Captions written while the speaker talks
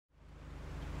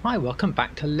Hi, welcome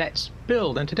back to Let's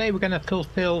Build, and today we're going to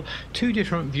fulfill two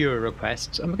different viewer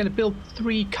requests and we're going to build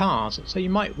three cars, so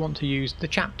you might want to use the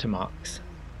chapter marks.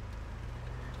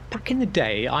 Back in the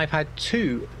day I've had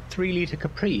two 3-litre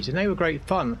Capris and they were great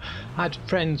fun. I had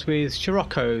friends with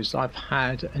Scirocco's. I've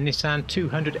had a Nissan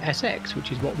 200 SX,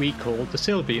 which is what we call the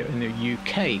Sylvia in the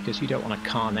UK, because you don't want a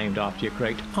car named after your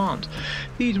great aunt.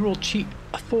 These are all cheap,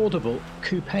 affordable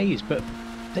coupes, but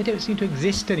they don't seem to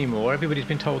exist anymore. Everybody's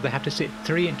been told they have to sit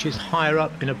 3 inches higher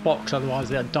up in a box, otherwise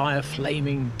they'll die a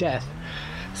flaming death.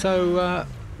 So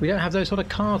we don't have those sort of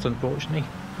cars, unfortunately.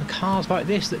 And cars like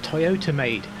this that Toyota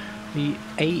made, the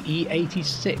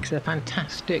AE86, a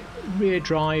fantastic rear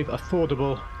drive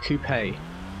affordable coupe.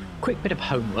 Quick bit of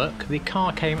homework. The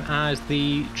car came as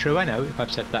the Trueno, if I've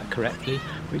said that correctly,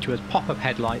 which was pop-up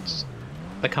headlights,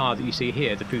 the car that you see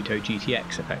here, the Futo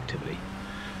GTX effectively.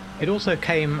 It also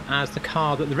came as the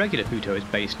car that the regular Futo is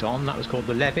based on. That was called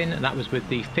the Levin, and that was with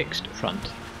the fixed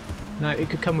front. Now it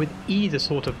could come with either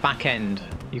sort of back end.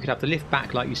 You could have the lift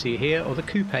back like you see here, or the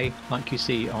coupe like you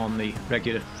see on the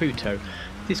regular Futo.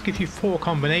 This gives you 4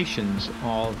 combinations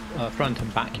of front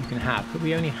and back you can have, but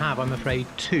we only have, I'm afraid,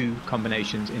 2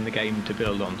 combinations in the game to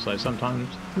build on, so sometimes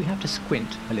we have to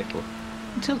squint a little.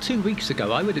 Until 2 weeks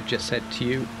ago I would have just said to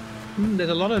you, there's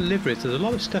a lot of liveries, there's a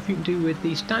lot of stuff you can do with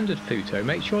the standard Futo.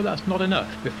 Make sure that's not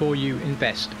enough before you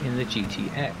invest in the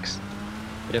GTX.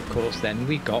 But of course then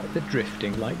we got the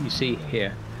drifting like you see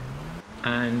here.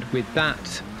 And with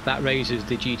that raises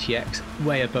the GTX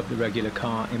way above the regular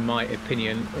car, in my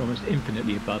opinion, almost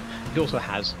infinitely above. It also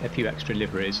has a few extra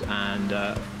liveries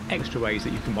and extra ways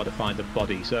that you can modify the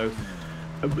body. So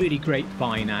a really great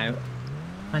buy now.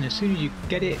 And as soon as you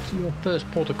get it, your first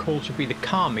port of call should be the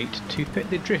car meet to fit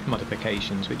the drift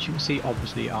modifications, which you can see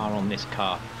obviously are on this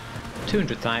car.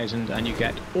 200,000 and you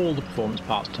get all the performance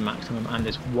parts to maximum and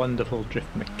this wonderful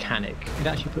drift mechanic. It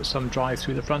actually puts some drive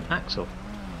through the front axle.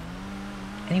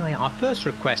 Anyway, our first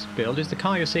request build is the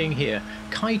car you're seeing here,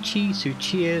 Keiichi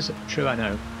Tsuchiya's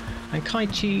Trueno. And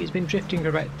Keiichi has been drifting for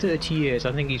about 30 years.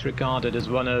 I think he's regarded as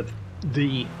one of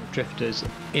the drifters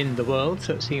in the world,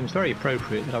 so it seems very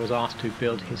appropriate that I was asked to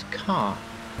build his car.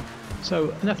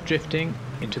 So enough drifting,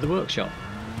 into the workshop.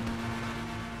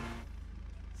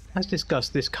 As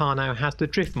discussed, this car now has the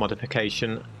drift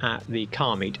modification at the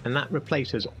car meet, and that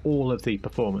replaces all of the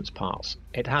performance parts.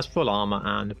 It has full armour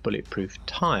and bulletproof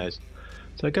tyres.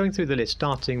 So going through the list,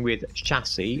 starting with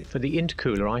chassis, for the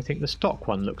intercooler I think the stock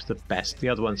one looks the best. The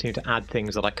other ones seem to add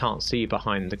things that I can't see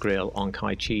behind the grille on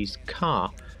Keiichi's car.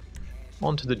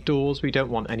 Onto the doors, we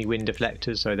don't want any wind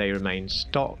deflectors, so they remain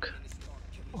stock.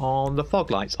 On the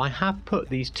fog lights, I have put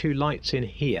these 2 lights in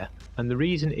here, and the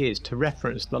reason is to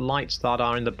reference the lights that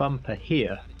are in the bumper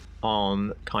here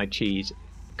on Keiichi's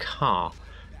car.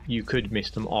 You could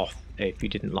miss them off if you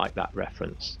didn't like that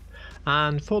reference.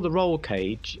 And for the roll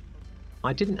cage,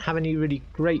 I didn't have any really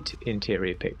great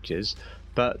interior pictures,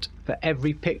 but for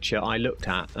every picture I looked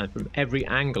at and from every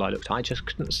angle I looked at, I just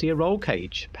couldn't see a roll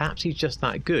cage. Perhaps he's just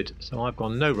that good, so I've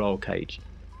gone no roll cage.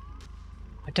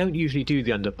 I don't usually do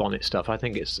the under bonnet stuff. I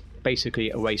think it's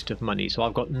basically a waste of money, so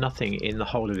I've got nothing in the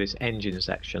whole of this engine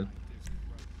section.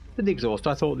 For the exhaust,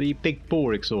 I thought the big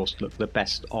bore exhaust looked the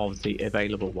best of the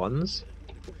available ones.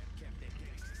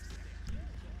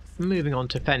 Moving on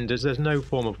to fenders, there's no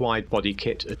form of wide body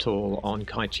kit at all on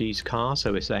Keiichi's car,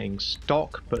 so we're saying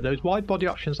stock, but those wide body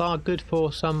options are good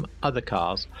for some other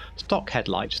cars. Stock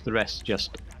headlights, the rest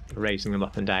just raising them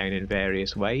up and down in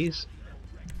various ways.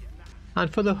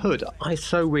 And for the hood, I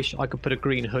so wish I could put a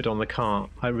green hood on the car,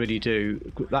 I really do.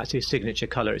 That's his signature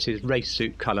colour, it's his race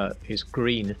suit colour, is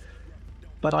green.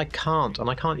 But I can't,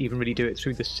 and I can't even really do it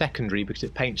through the secondary because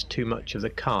it paints too much of the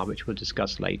car, which we'll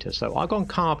discuss later. So I've gone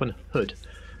carbon hood,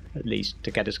 at least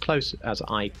to get as close as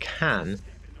I can,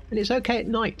 and it's okay at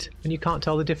night when you can't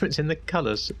tell the difference in the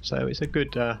colours, so it's a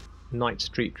good night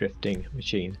street drifting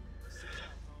machine.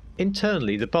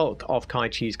 Internally, the bulk of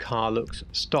Keiichi's car looks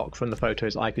stock from the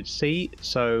photos I could see,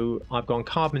 so I've gone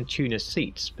carbon tuner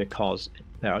seats because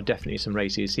there are definitely some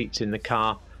racier seats in the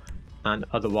car, and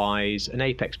otherwise an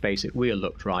Apex basic wheel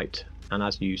looked right, and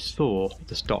as you saw,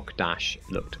 the stock dash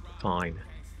looked fine.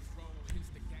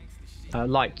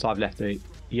 Lights, I've left the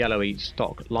yellowy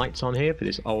stock lights on here for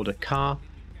this older car,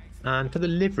 and for the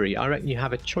livery I reckon you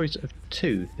have a choice of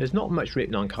 2. There's not much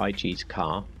written on Keiichi's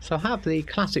car, so have the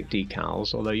classic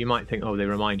decals, although you might think, oh, they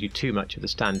remind you too much of the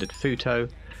standard Futo,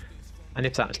 and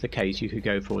if that's the case you could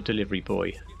go for Delivery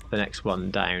Boy, the next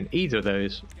one down. Either of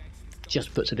those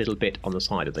just puts a little bit on the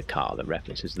side of the car that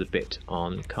references the bit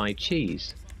on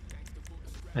Keiichi's.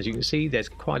 As you can see, there's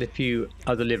quite a few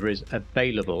other liveries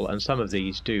available, and some of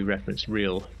these do reference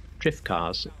real drift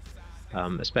cars.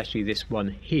 especially this one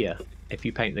here. If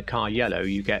you paint the car yellow,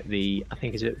 you get the, I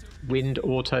think is it Wind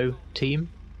Auto team.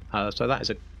 So that is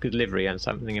a good livery and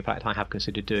something in fact I have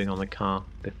considered doing on the car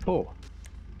before.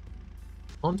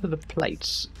 Onto the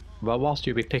plates. Well, whilst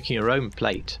you'll be picking your own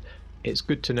plate, it's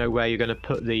good to know where you're going to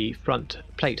put the front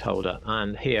plate holder,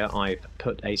 and here I've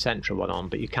put a central one on,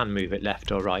 but you can move it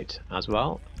left or right as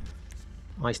well.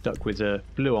 I stuck with the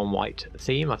blue on white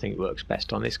theme. I think it works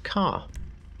best on this car.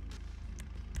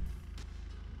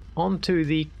 On to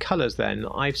the colours then.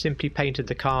 I've simply painted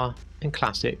the car in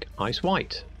classic ice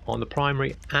white on the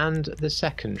primary and the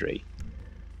secondary.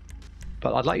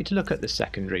 But I'd like you to look at the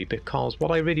secondary, because what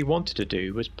I really wanted to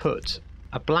do was put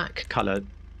a black colour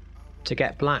to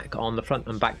get black on the front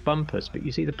and back bumpers, but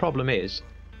you see the problem is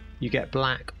you get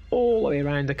black all the way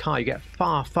around the car. You get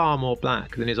far more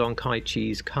black than is on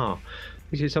Keiichi's car,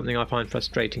 which is something I find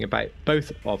frustrating about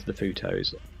both of the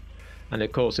Futos. And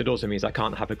of course it also means I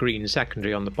can't have a green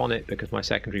secondary on the bonnet, because my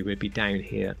secondary would be down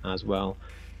here as well.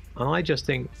 And I just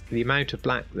think the amount of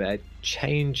black there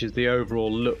changes the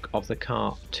overall look of the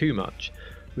car too much,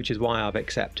 which is why I've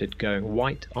accepted going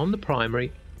white on the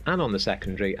primary and on the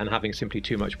secondary and having simply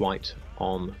too much white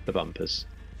on the bumpers.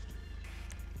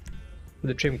 For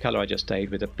the trim colour I just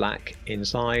stayed with a black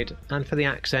inside, and for the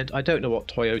accent I don't know what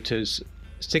Toyota's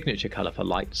signature colour for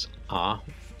lights are,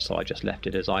 so I just left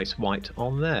it as ice white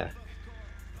on there.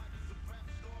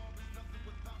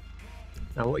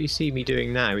 Now what you see me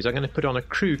doing now is I'm going to put on a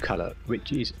crew colour,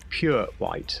 which is pure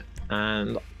white,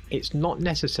 and it's not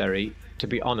necessary, to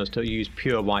be honest, to use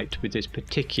pure white with this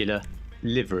particular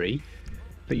livery,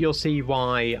 but you'll see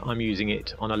why I'm using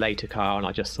it on a later car, and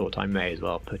I just thought I may as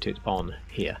well put it on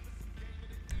here.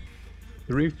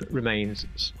 The roof remains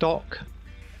stock.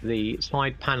 The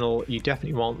side panel, you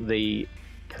definitely want the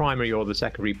primary or the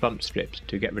secondary bump strips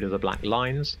to get rid of the black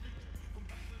lines.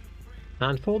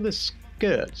 And for the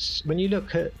skirts, when you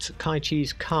look at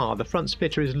Keiichi's car, the front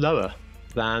splitter is lower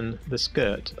than the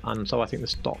skirt, and so I think the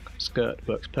stock skirt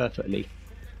works perfectly.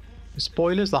 The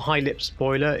spoilers, the high lip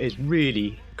spoiler is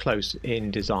really close in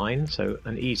design, so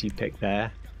an easy pick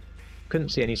there. Couldn't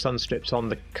see any sun strips on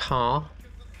the car.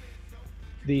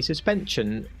 The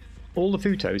suspension, all the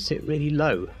Futos sit really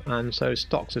low, and so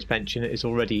stock suspension is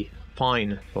already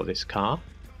fine for this car.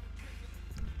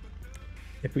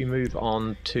 If we move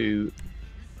on to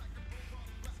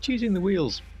choosing the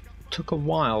wheels, took a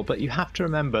while, but you have to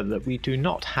remember that we do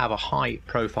not have a high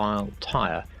profile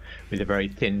tyre with a very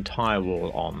thin tyre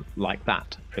wall on, like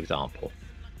that for example.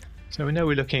 So we know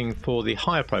we're looking for the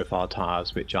higher profile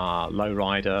tyres, which are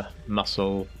lowrider,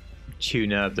 muscle,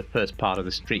 tuner, the first part of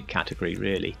the street category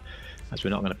really, as we're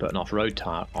not going to put an off-road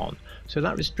tyre on. So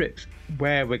that restricts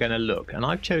where we're going to look, and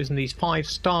I've chosen these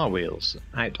 5-star wheels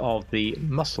out of the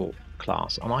muscle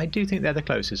class, and I do think they're the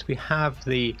closest. We have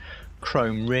the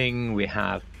chrome ring, we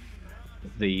have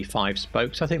the 5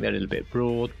 spokes. I think they're a little bit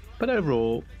broad, but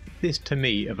overall this to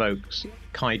me evokes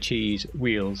Keiichi's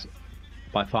wheels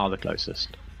by far the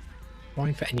closest.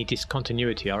 Why for any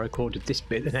discontinuity I recorded this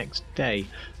bit the next day.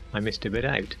 I missed a bit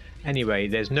out. Anyway,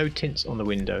 there's no tints on the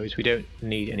windows. We don't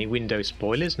need any window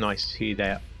spoilers. Nice to see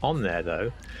they're on there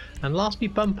though. And lastly,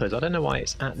 bumpers. I don't know why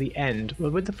it's at the end.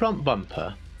 Well, with the front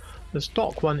bumper, the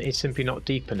stock one is simply not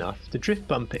deep enough. The drift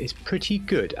bumper is pretty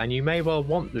good, and you may well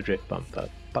want the drift bumper,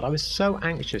 but I was so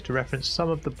anxious to reference some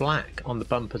of the black on the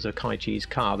bumpers of Keiichi's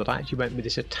car that I actually went with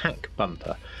this attack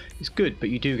bumper. It's good, but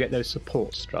you do get those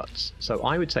support struts. So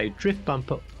I would say drift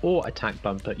bumper or attack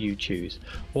bumper, you choose.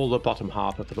 All the bottom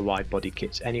half are for the wide body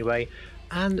kits anyway,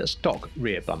 and a stock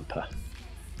rear bumper.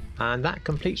 And that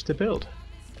completes the build.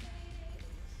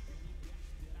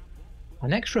 Our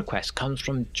next request comes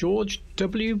from George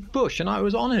W. Bush, and I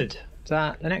was honoured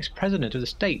that the next president of the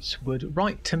States would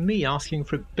write to me asking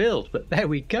for a build, but there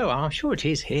we go, I'm sure it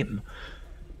is him.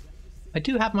 I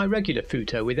do have my regular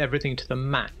Futo with everything to the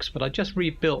max, but I just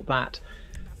rebuilt that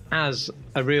as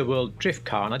a real-world drift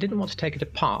car, and I didn't want to take it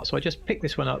apart, so I just picked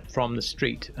this one up from the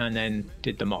street and then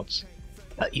did the mods.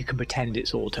 But you can pretend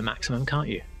it's all to maximum, can't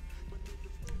you?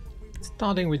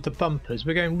 Starting with the bumpers,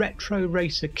 we're going retro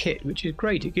racer kit, which is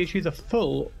great. It gives you the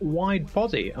full wide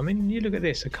body. I mean, you look at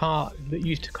this, a car that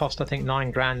used to cost I think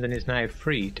 £9 and is now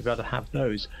free to be able to have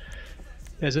those.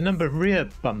 There's a number of rear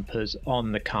bumpers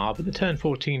on the car, but the Turn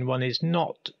 14 one is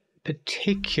not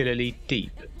particularly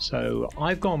deep, so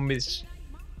I've gone with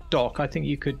stock. I think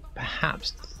you could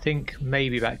perhaps think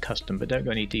maybe about custom, but don't go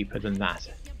any deeper than that.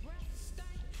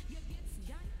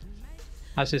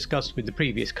 As discussed with the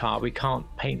previous car, we can't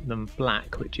paint them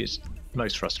black, which is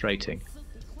most frustrating.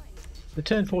 The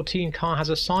Turn 14 car has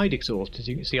a side exhaust, as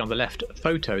you can see on the left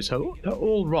photo, so they're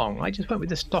all wrong. I just went with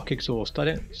the stock exhaust. I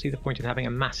don't see the point in having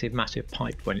a massive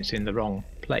pipe when it's in the wrong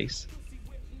place.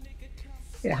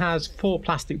 It has 4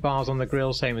 plastic bars on the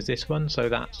grille, same as this one, so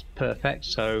that's perfect.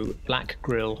 So black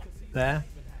grille there,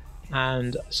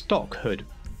 and stock hood.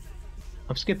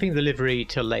 I'm skipping the livery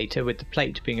till later, with the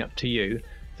plate being up to you.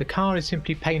 The car is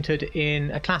simply painted in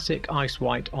a classic ice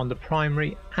white on the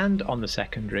primary and on the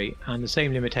secondary, and the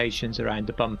same limitations around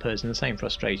the bumpers and the same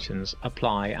frustrations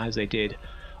apply as they did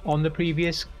on the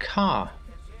previous car.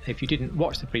 If you didn't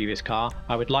watch the previous car,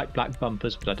 I would like black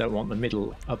bumpers, but I don't want the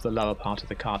middle of the lower part of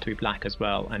the car to be black as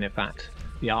well, and in fact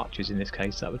the arches in this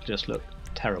case, that would just look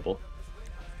terrible.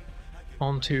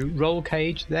 On to roll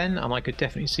cage then, and I could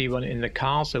definitely see one in the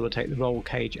car, so we'll take the roll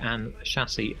cage and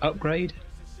chassis upgrade.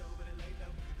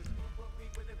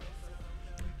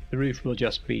 The roof will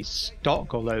just be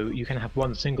stock, although you can have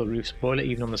one single roof spoiler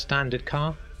even on the standard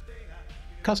car.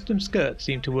 Custom skirts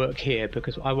seem to work here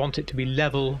because I want it to be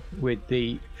level with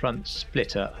the front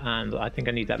splitter, and I think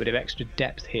I need that bit of extra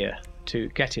depth here to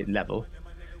get it level.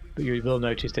 But you will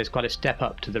notice there's quite a step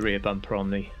up to the rear bumper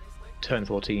on the Turn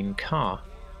 14 car.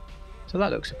 So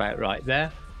that looks about right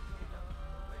there.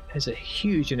 There's a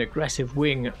huge and aggressive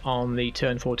wing on the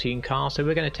Turn 14 car, so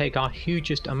we're going to take our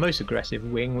hugest and most aggressive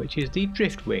wing, which is the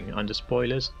drift wing under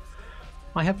spoilers.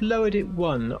 I have lowered it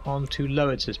one onto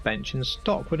lowered suspension.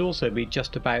 Stock would also be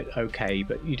just about okay,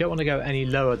 but you don't want to go any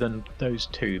lower than those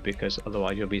two because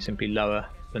otherwise you'll be simply lower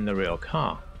than the real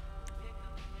car.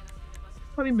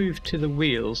 When we move to the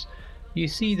wheels, you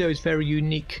see those very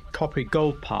unique coppery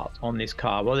gold parts on this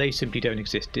car. Well, they simply don't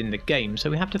exist in the game, so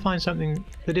we have to find something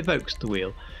that evokes the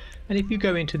wheel. And if you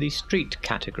go into the street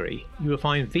category, you will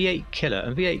find V8 Killer,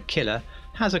 and V8 Killer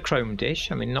has a chrome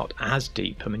dish. I mean, not as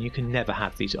deep. I mean, you can never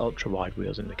have these ultra wide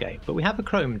wheels in the game, but we have a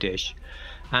chrome dish,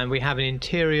 and we have an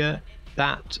interior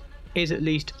that is at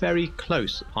least very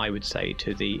close, I would say,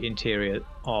 to the interior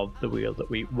of the wheel that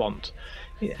we want.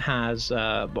 It has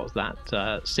what's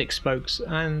that, 6 spokes,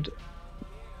 and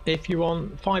if you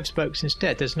want 5 spokes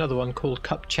instead, there's another one called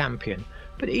Cup Champion.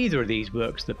 But either of these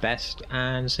works the best,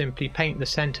 and simply paint the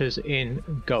centres in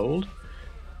gold.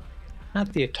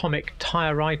 Add the atomic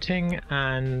tyre writing,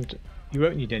 and you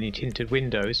won't need any tinted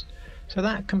windows. So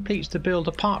that completes the build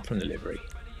apart from the livery.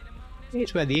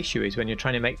 It's where the issue is when you're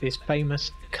trying to make this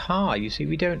famous car. You see,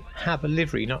 we don't have a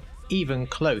livery, not even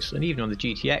close, and even on the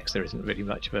GTX there isn't really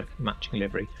much of a matching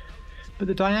livery. But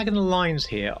the diagonal lines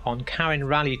here on Karen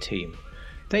Rally Team,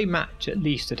 they match at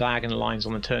least the diagonal lines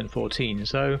on the Turn 14,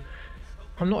 so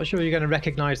I'm not sure you're going to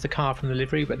recognise the car from the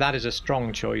livery, but that is a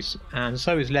strong choice, and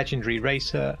so is Legendary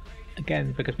Racer,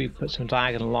 again because we put some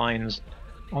diagonal lines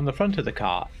on the front of the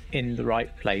car in the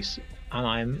right place. And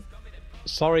I'm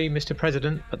sorry, Mr.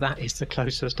 President, but that is the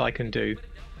closest I can do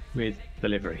with the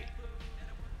livery.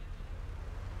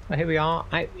 Well, here we are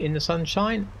out in the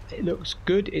sunshine. It looks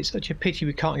good. It's such a pity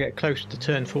we can't get close to the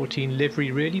Turn 14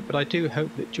 livery really, but I do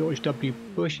hope that George W.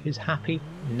 Bush is happy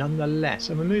nonetheless.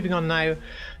 And we're moving on now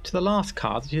to the last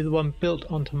car. This is the one built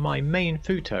onto my main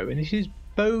Futo, and this is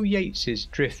Beau Yates'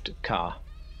 drift car.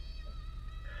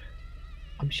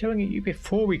 I'm showing it you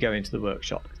before we go into the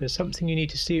workshop. There's something you need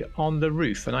to see on the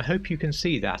roof, and I hope you can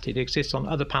see that. It exists on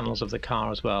other panels of the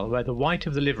car as well, where the white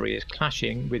of the livery is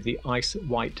clashing with the ice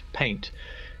white paint.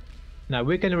 Now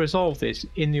we're going to resolve this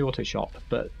in the auto shop,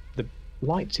 but the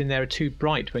lights in there are too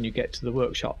bright when you get to the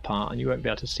workshop part, and you won't be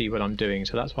able to see what I'm doing,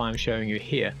 so that's why I'm showing you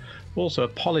here. Also,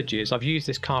 apologies, I've used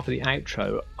this car for the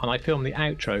outro, and I filmed the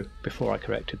outro before I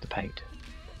corrected the paint.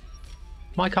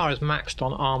 My car is maxed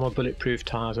on armour, bulletproof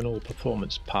tyres and all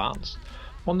performance parts.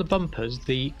 On the bumpers,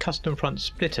 the custom front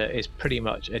splitter is pretty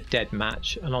much a dead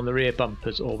match, and on the rear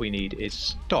bumpers all we need is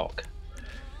stock.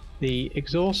 The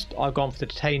exhaust, I've gone for the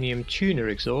titanium tuner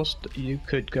exhaust. You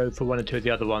could go for one or two of the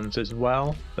other ones as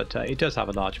well, but it does have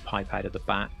a large pipe out of the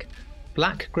back.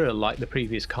 Black grille, like the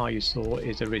previous car you saw,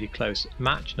 is a really close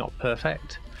match, not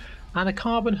perfect. And a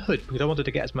carbon hood, because I wanted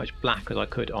to get as much black as I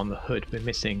could on the hood. We're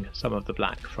missing some of the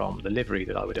black from the livery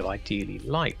that I would have ideally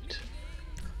liked.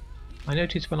 I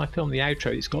noticed when I filmed the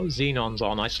outro it's got xenons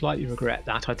on. I slightly regret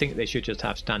that. I think they should just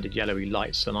have standard yellowy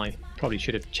lights, and I probably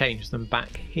should have changed them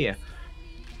back here.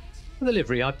 For the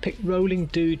livery I picked Rolling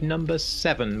Dude number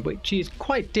 7, which is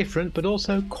quite different but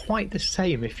also quite the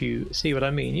same, if you see what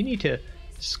I mean. You need to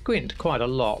squint quite a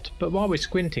lot, but while we're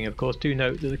squinting of course do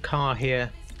note that the car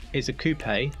here is a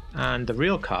coupe and the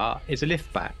real car is a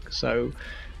liftback, so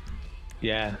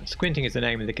yeah, squinting is the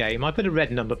name of the game. I put a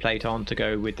red number plate on to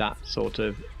go with that sort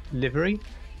of livery.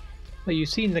 Well, you've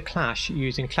seen the clash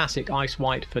using classic ice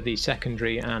white for the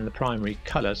secondary and the primary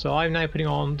colour, so I'm now putting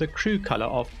on the crew colour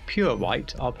of pure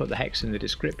white. I'll put the hex in the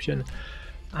description,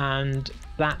 and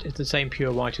that is the same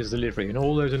pure white as the livery, and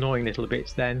all those annoying little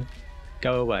bits then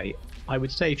go away. I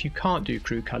would say if you can't do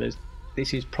crew colours,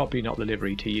 this is probably not the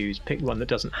livery to use. Pick one that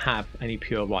doesn't have any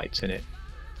pure whites in it.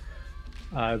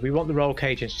 We want the roll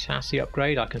cage and chassis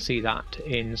upgrade. I can see that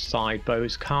inside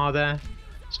Beau's car there.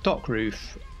 Stock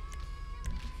roof,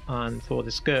 and for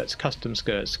the skirts, custom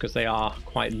skirts, because they are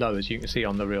quite low as you can see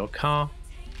on the real car.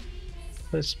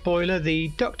 The spoiler, the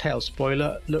ducktail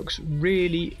spoiler, looks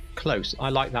really close. I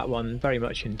like that one very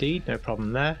much indeed, no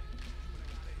problem there.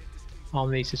 On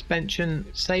the suspension,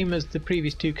 same as the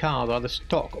previous two cars, either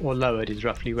stock or lowered is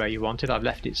roughly where you want it. I've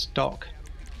left it stock.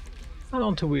 And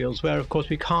onto wheels, where of course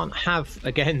we can't have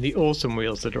again the awesome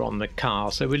wheels that are on the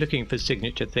car, so we're looking for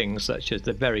signature things such as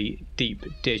the very deep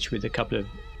ditch with a couple of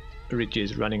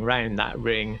ridges running round that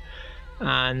ring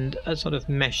and a sort of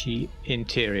meshy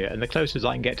interior, and the closest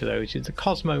I can get to those is the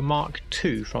Cosmo Mark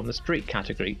II from the street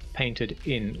category, painted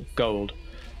in gold.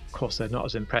 Of course they're not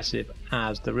as impressive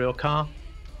as the real car,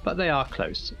 but they are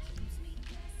close.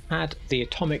 Add the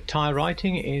atomic tyre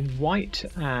writing in white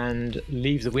and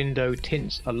leave the window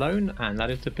tints alone, and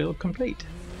that is the build complete.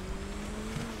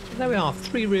 There we are,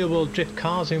 3 real world drift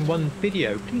cars in one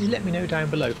video. Please let me know down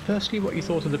below firstly what you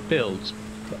thought of the builds,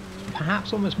 but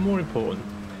perhaps almost more important,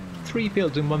 3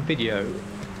 builds in one video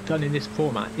done in this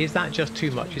format. Is that just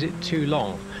too much? Is it too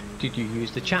long? Did you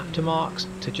use the chapter marks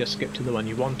to just skip to the one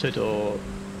you wanted, or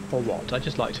what? I'd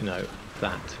just like to know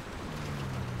that.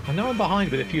 I know I'm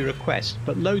behind with a few requests,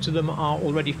 but loads of them are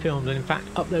already filmed and in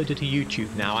fact uploaded to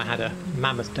YouTube now. I had a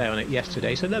mammoth day on it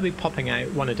yesterday, so they'll be popping out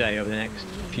one a day over the next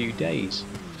few days.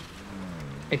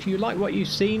 If you like what you've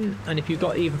seen, and if you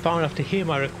got even far enough to hear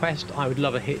my request, I would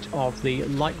love a hit of the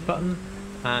like button,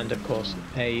 and of course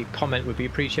a comment would be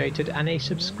appreciated, and a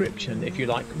subscription if you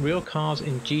like real cars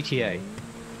in GTA.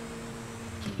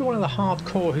 If you're one of the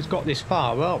hardcore who's got this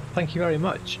far, well, thank you very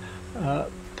much.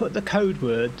 Put the code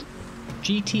word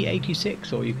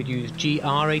GT86, or you could use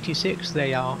GR86.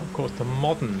 They are of course the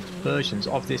modern versions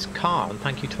of this car, and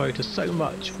thank you Toyota so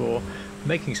much for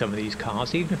making some of these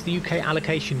cars, even if the UK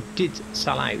allocation did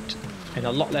sell out in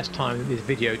a lot less time than this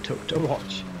video took to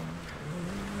watch.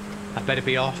 I'd better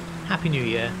be off. Happy New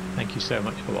Year. Thank you so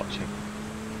much for watching.